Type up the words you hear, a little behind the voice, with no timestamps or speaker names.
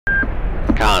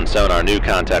Con sonar, new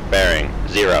contact bearing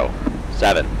 0,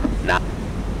 7, 9.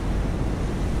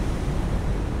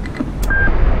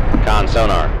 Con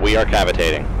sonar, we are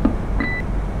cavitating.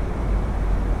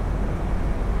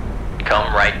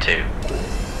 Come right to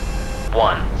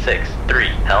 163,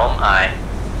 helm aye.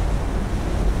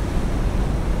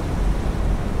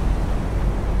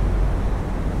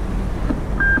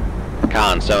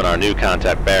 Con sonar, new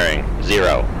contact bearing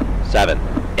 0, 7,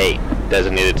 8,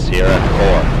 designated Sierra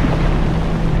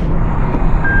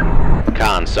 4.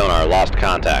 Con sonar, lost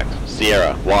contact,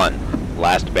 Sierra 1,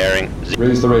 last bearing 0.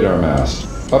 Raise the radar mast.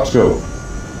 Up scope.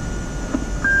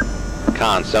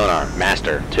 Con sonar,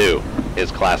 master 2,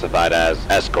 is classified as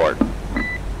escort.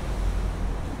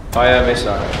 Fire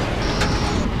missile.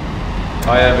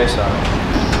 Fire missile.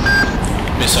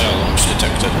 Missile launch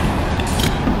detected.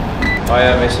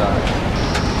 Fire missile.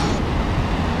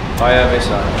 Fire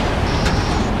missile.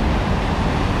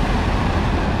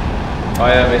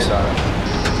 Fire missile.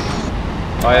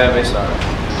 Fire missile.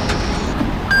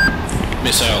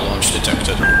 Missile launch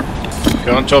detected.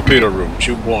 Con torpedo room,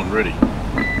 tube 1 ready.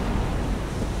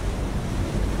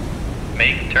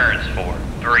 Make turns for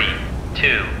 3,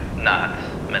 2 knots.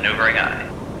 Maneuvering aye.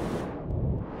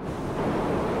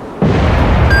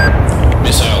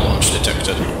 Missile launch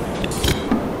detected.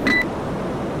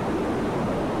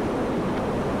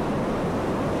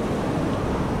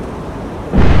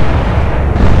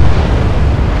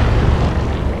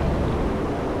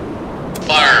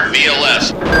 Fire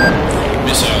VLS.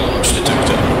 Missile launch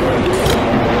detected.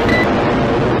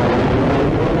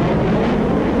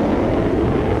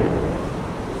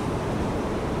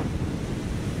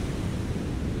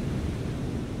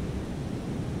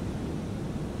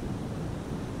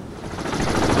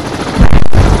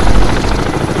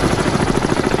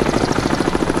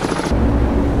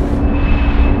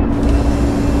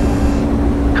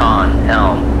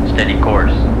 Helm, steady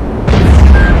course.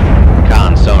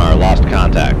 Con sonar, lost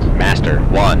contact, master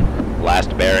 1,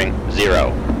 last bearing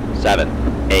 0, 7,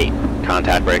 8,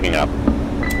 contact breaking up.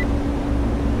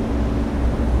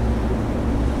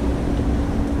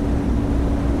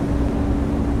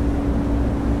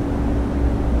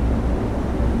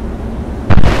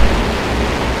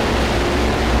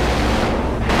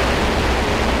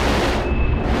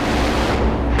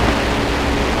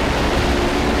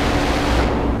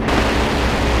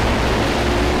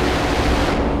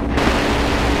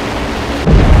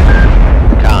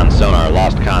 Sonar,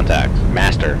 lost contact.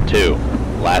 Master 2.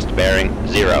 Last bearing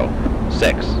 0,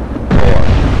 6, 4.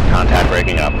 Contact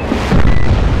breaking up.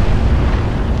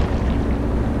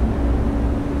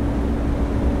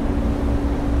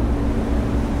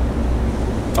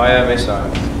 Fire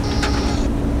missile.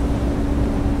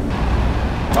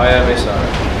 Fire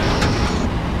missile.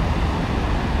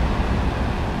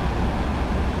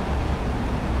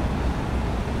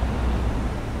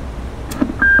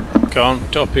 Con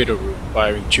torpedo room,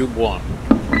 firing tube 1.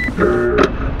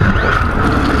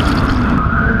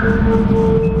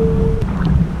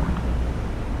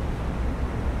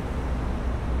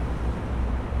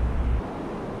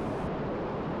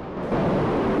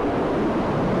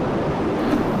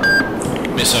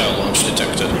 Missile launch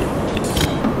detected.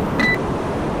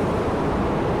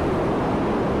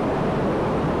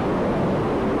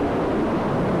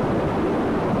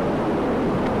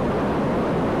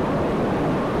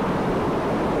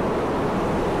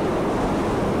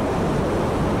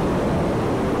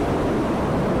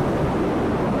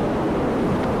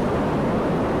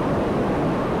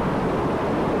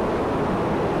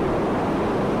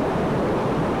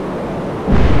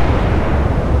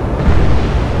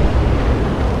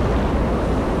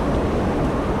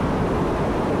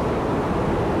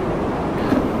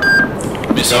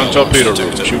 Con torpedo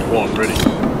room, tube 1 ready.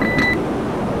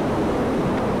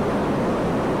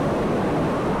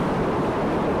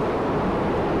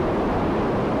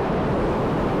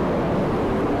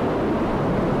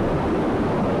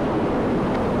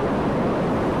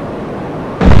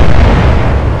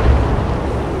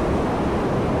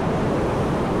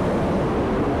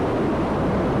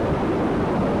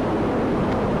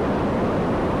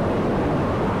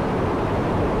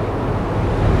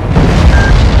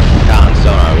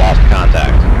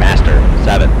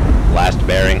 Last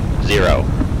bearing 0,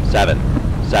 7,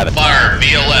 7. Fire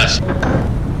VLS.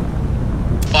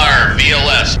 Fire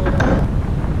VLS.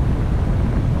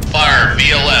 Fire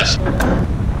VLS.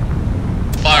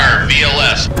 Fire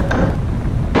VLS.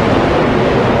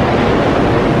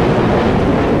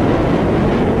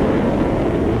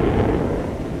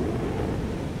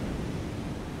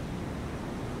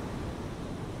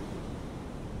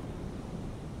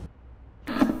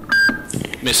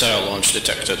 Missile launch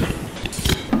detected.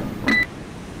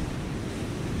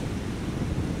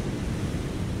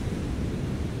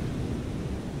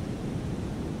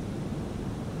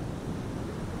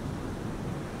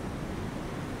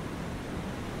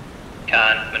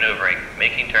 Con maneuvering,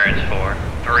 making turns for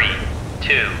 3,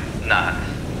 2 knots.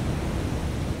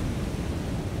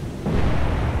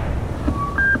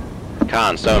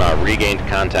 Con sonar regained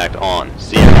contact on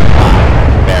Sierra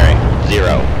 5, bearing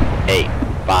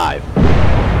 085.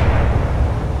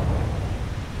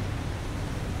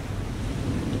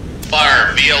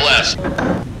 Fire VLS.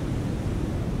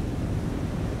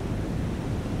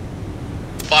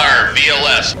 Fire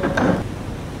VLS.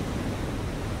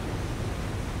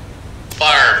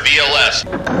 Fire VLS.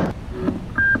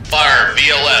 Fire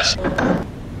VLS.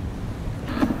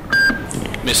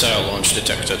 Missile launch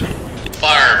detected.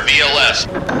 Fire VLS.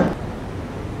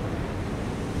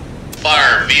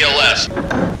 Fire VLS.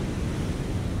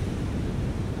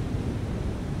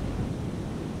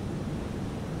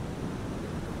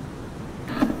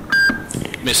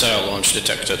 Missile launch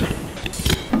detected.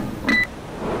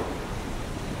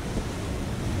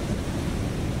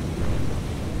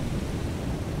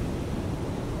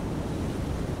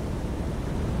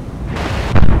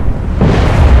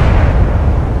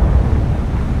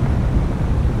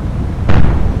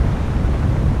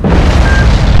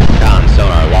 Con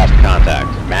sonar lost contact.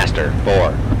 Master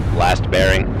 4. Last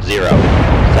bearing 070.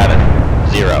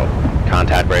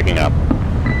 Contact breaking up.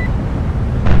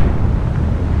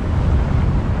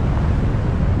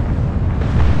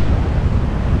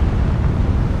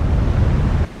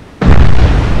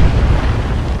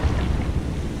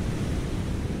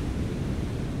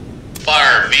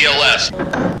 Fire VLS.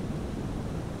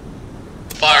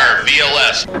 Fire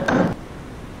VLS.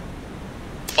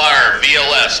 Fire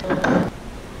VLS.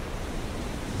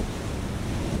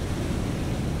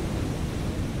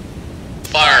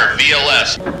 Fire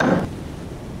VLS.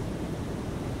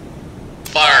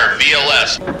 Fire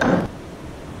VLS.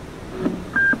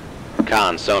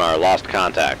 Con sonar lost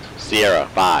contact. Sierra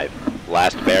 5.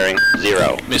 Last bearing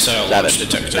 0. Missile launch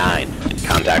detected. 9.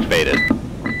 Contact faded.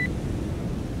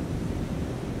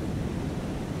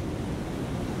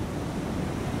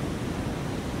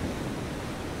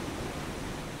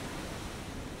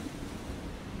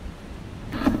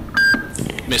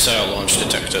 Missile launch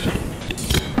detected.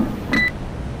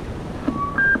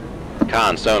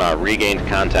 Con sonar regained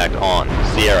contact on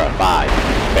Sierra 5.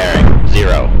 Bearing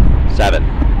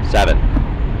 077.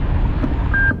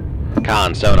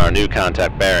 Con sonar new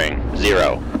contact bearing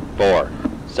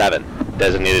 047.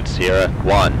 Designated Sierra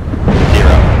 10.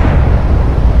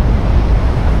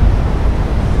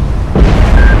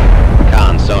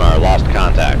 Con sonar lost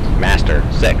contact. Master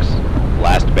 6.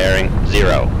 Last bearing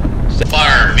 0.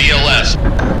 Fire VLS.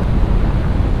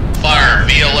 Fire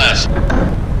VLS.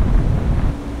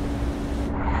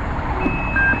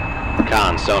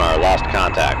 Con sonar lost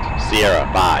contact. Sierra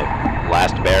 5.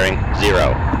 Last bearing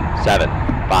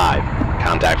 075.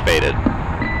 Contact faded.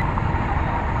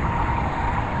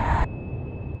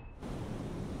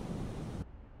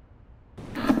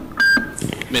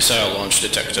 Missile launch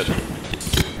detected.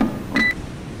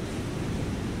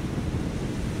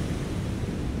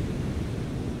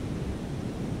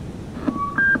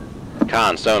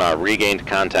 Con sonar regained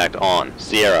contact on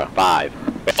Sierra 5.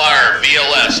 Fire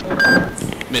VLS.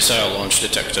 Missile launch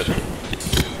detected.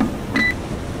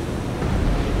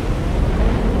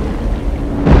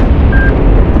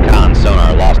 Con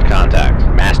sonar lost contact.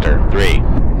 Master 3.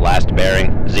 Last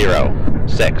bearing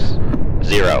 060.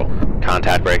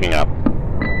 Contact breaking up.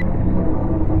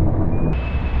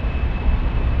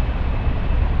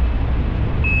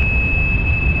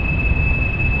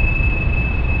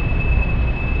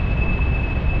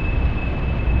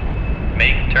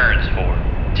 Make turns for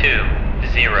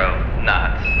 20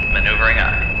 knots. Maneuvering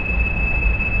aye.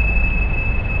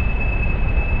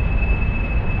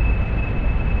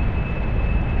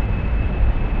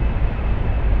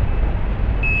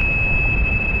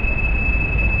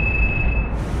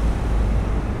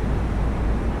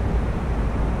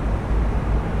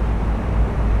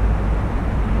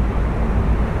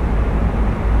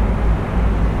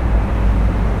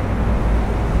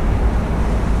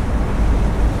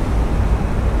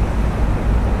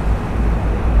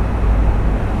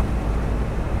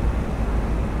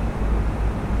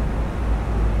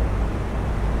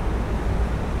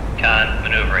 Con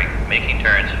maneuvering, making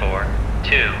turns for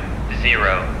 20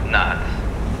 knots.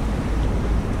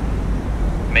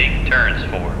 Make turns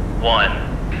for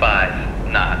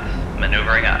 15 knots.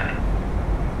 Maneuvering aye.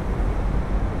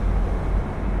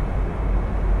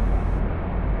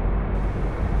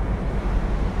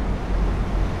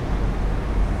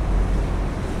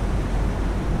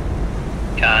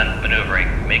 Con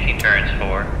maneuvering, making turns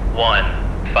for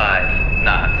 15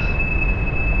 knots.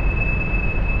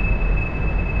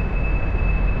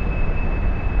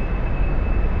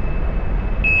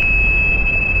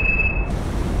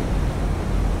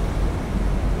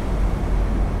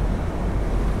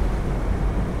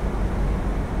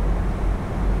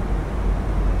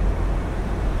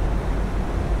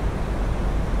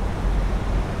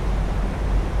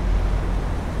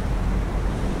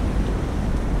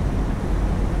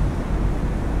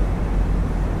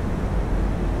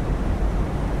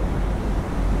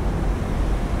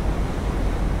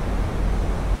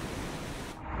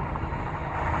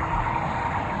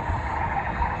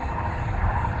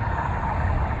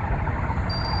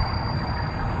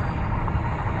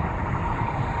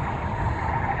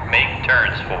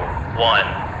 turns for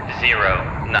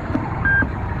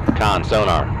 109. Con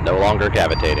sonar, no longer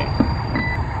cavitating.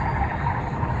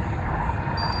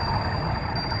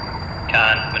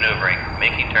 Con maneuvering,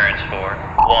 making turns for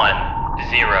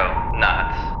 10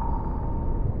 knots.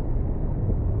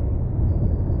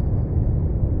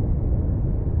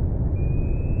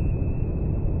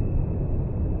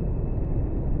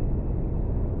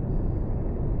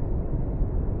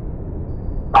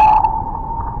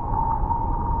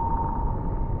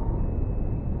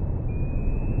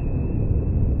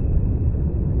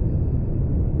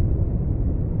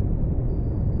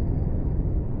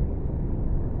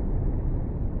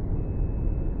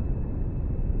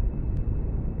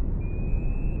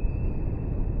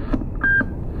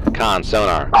 Con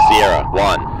sonar, Sierra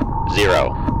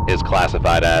 1-0 is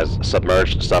classified as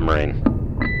submerged submarine.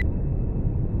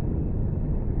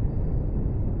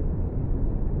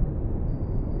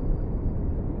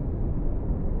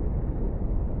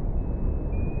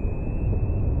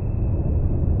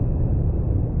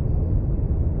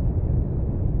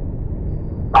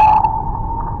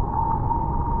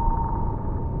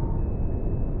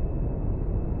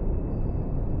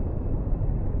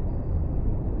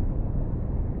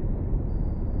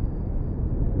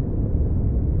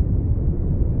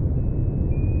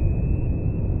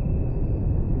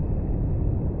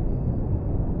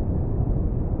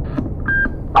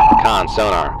 Con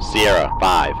sonar, Sierra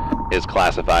 5 is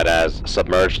classified as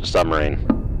submerged submarine.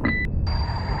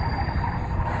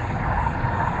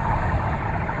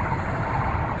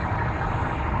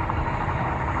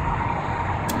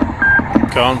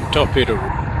 Con torpedo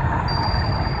room.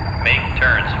 Make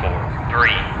turns for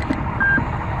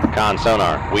 3. Con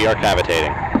sonar, we are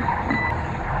cavitating.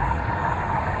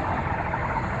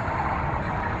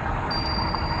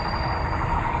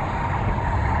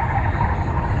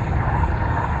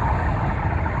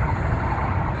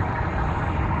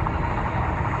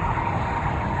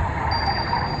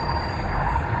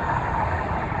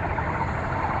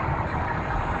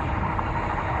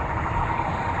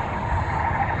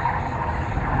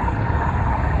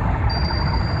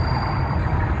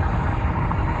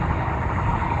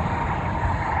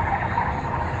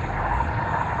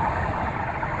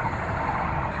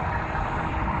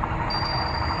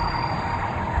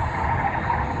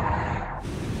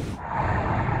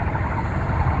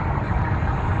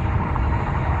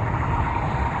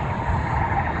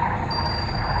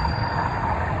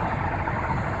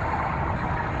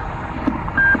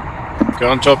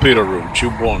 Con torpedo room.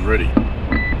 Tube 1 ready.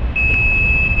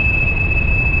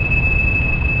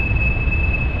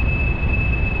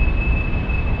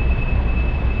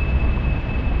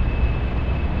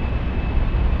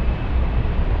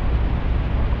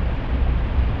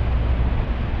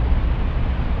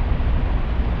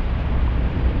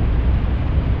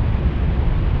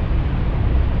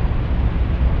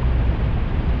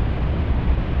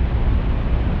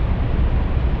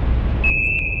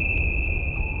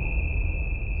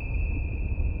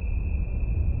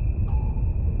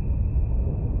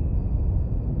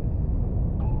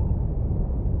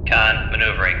 Con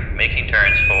maneuvering, making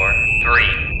turns for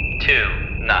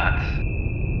 2 knots.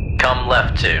 Come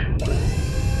left to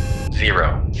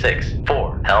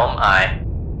 064, helm aye.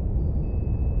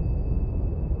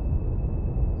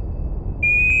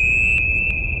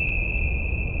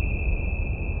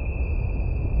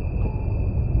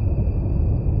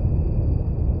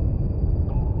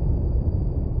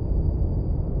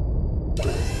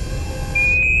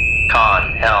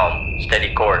 Con helm,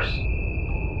 steady course.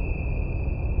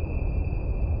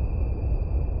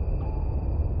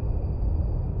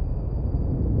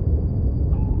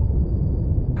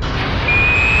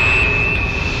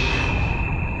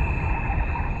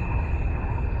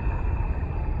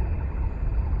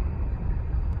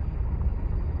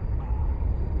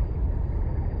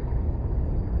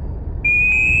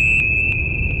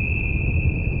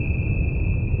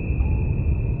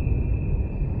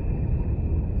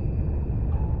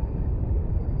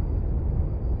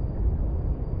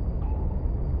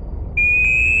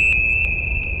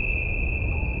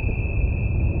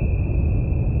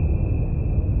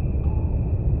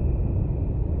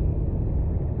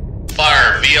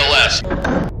 Fire VLS.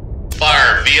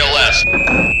 Fire VLS.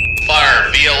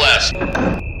 Fire VLS.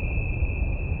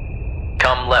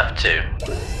 Come left to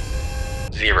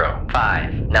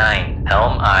 059,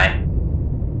 helm aye.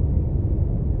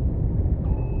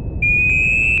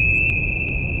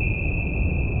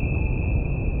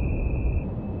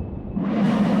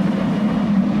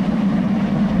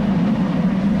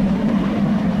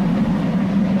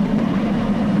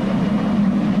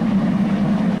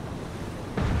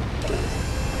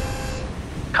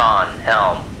 Con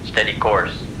helm, steady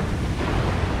course.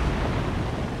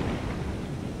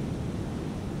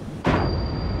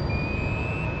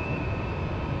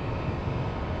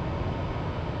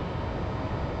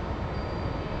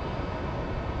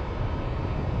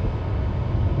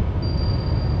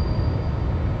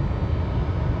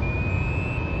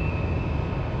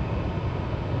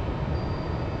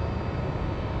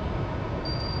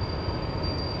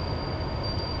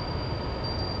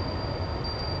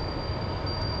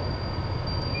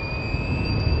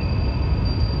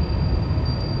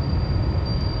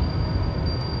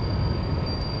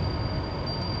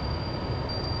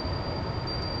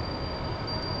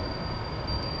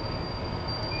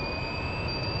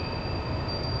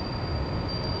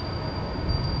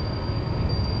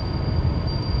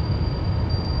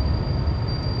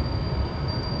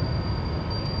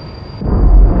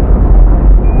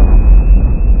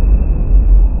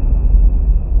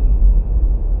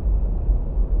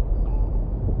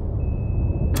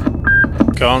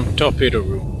 Con torpedo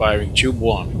room, firing tube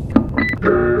 1.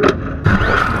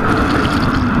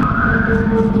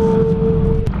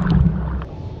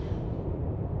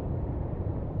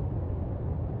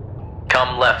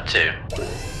 Come left 2.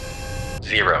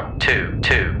 0, 2,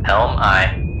 2, helm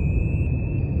aye.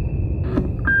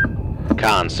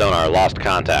 Con sonar lost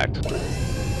contact.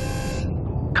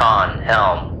 Con,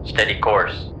 helm, steady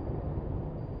course.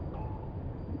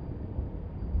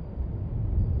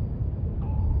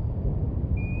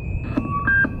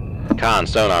 Con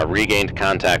sonar regained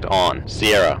contact on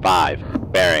Sierra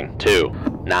 5, bearing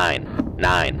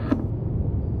 299.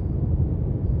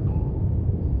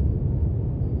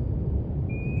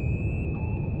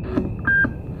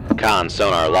 Con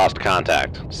sonar lost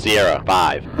contact. Sierra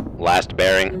 5, last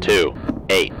bearing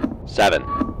 287.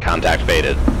 Contact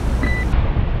faded.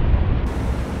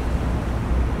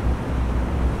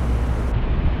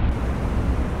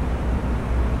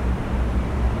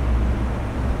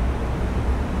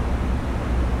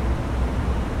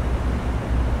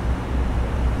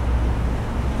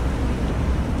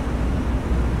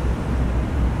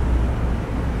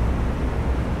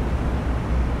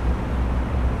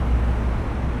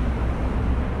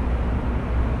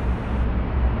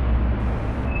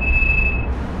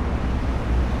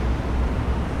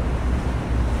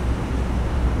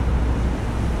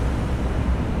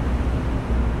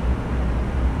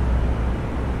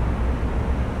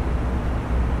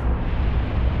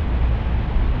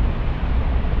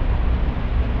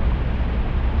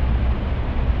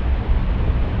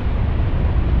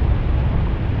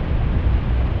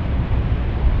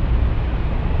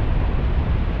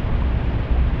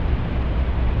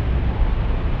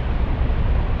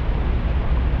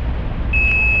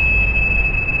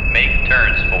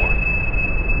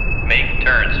 Make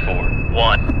turns for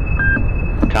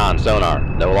 1. Con sonar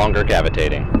no longer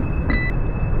cavitating.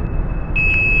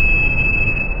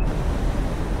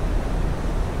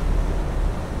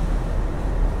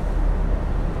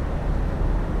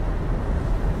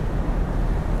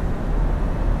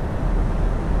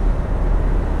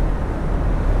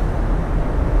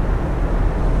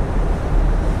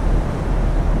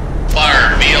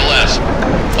 Fire VLS.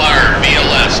 Fire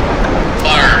VLS.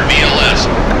 Fire VLS.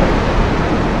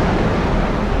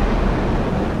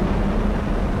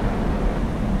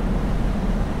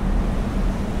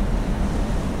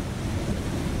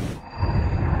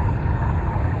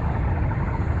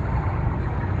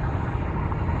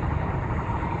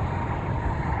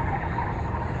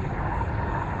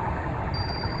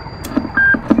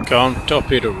 Con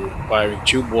torpedo room, firing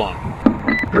tube 1.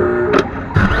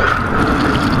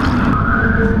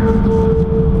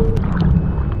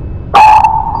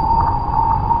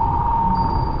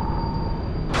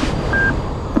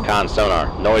 Con sonar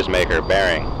noisemaker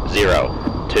bearing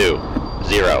 020.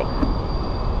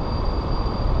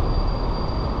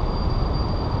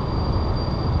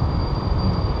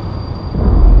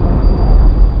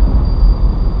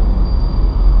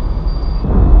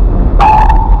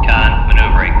 Con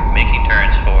maneuvering, making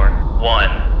turns for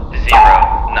 10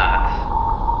 knots.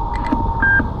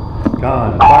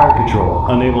 Con, fire control,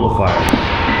 unable to fire.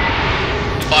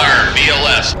 Fire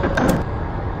VLS.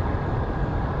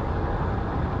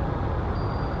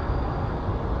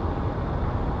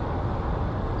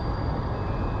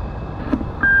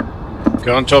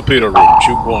 Con torpedo room,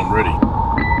 tube 1 ready.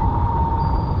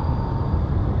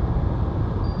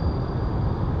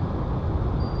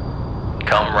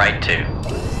 Come right 2.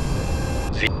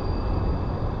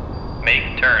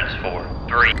 Make turns for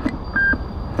 3.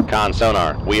 Con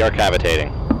sonar, we are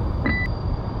cavitating.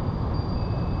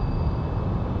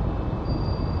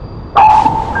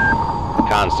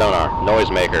 Con sonar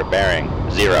noisemaker bearing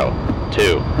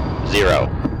 020.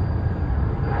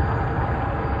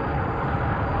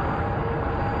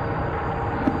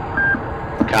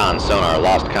 Con sonar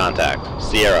lost contact.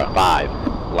 Sierra 5,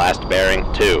 last bearing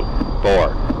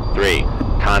 243.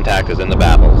 Contact is in the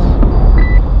baffles.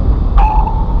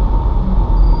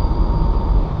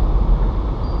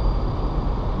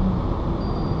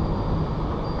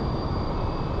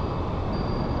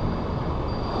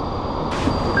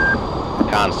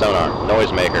 Con sonar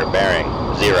noisemaker bearing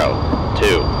 020.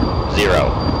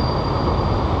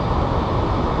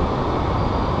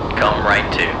 Come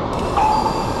right 2.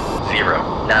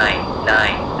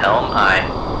 099, helm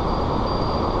aye.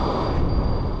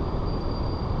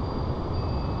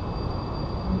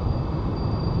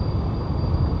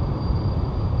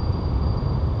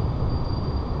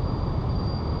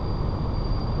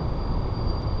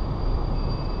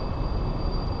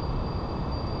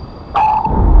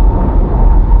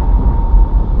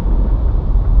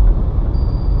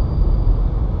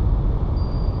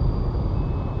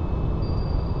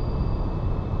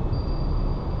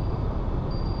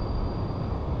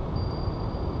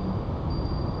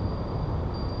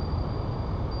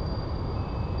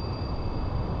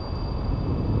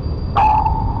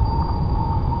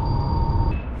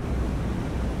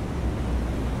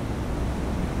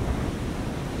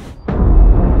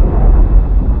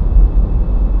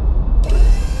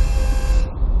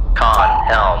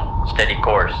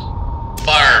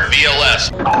 VLS.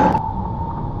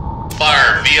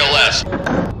 Fire VLS.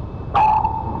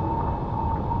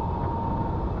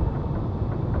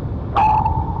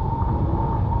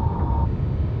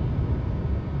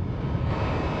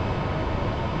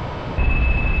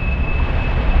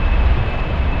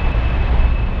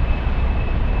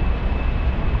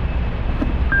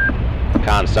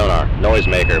 Con sonar,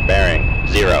 noisemaker bearing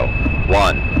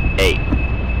 018.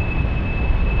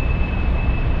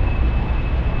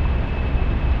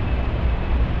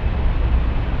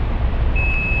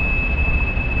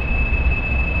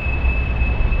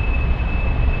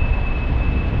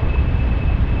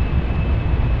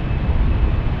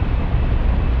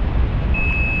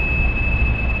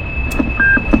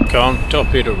 Con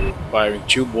torpedo room, firing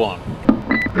tube 1.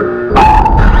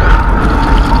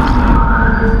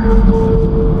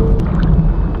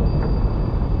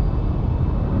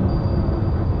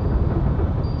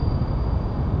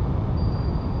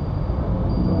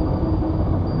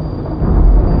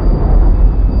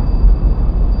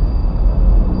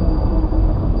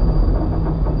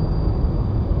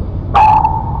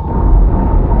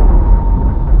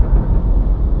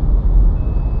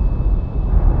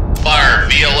 Fire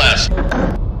VLS.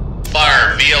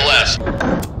 Fire VLS.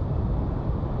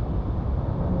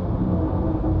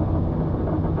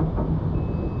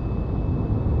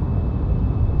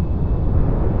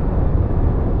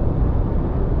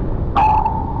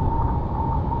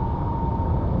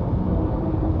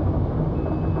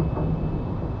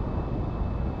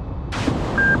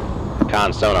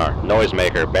 Con sonar,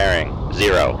 noisemaker bearing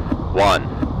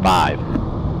 015.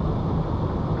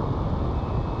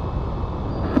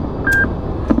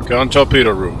 Con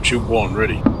torpedo room, tube 1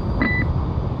 ready.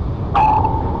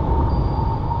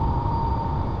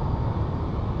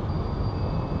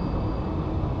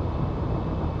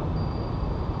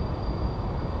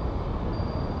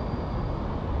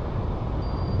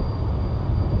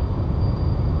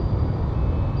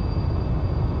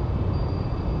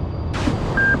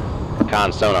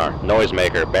 Con sonar,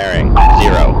 noisemaker bearing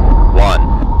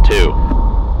 012.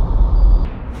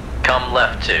 Come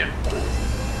left to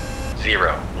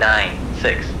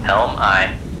 096, helm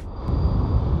aye.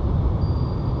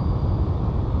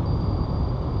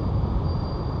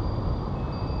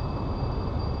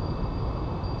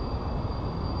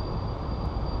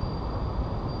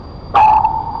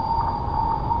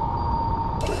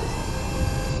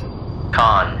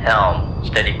 Con, helm,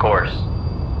 steady course.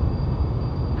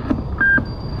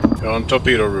 Con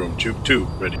torpedo room, tube 2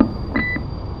 ready.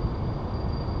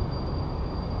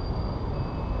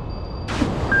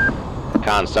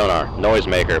 Con sonar,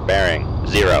 noisemaker bearing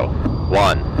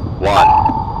 011.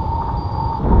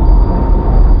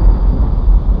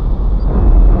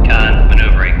 Con,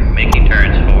 maneuvering, making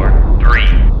turns for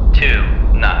 32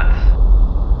 knots.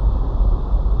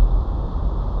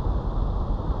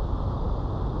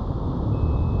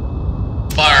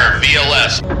 Fire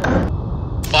VLS.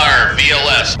 Fire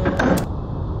VLS.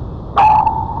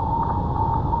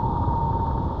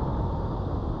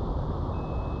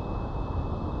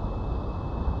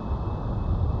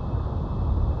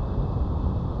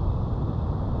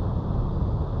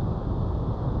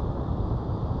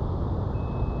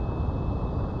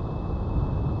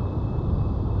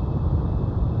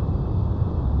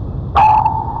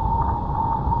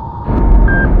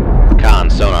 Con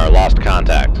sonar, lost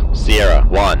contact. Sierra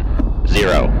 10.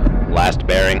 Last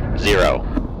bearing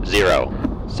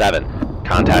 007.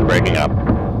 Contact breaking up.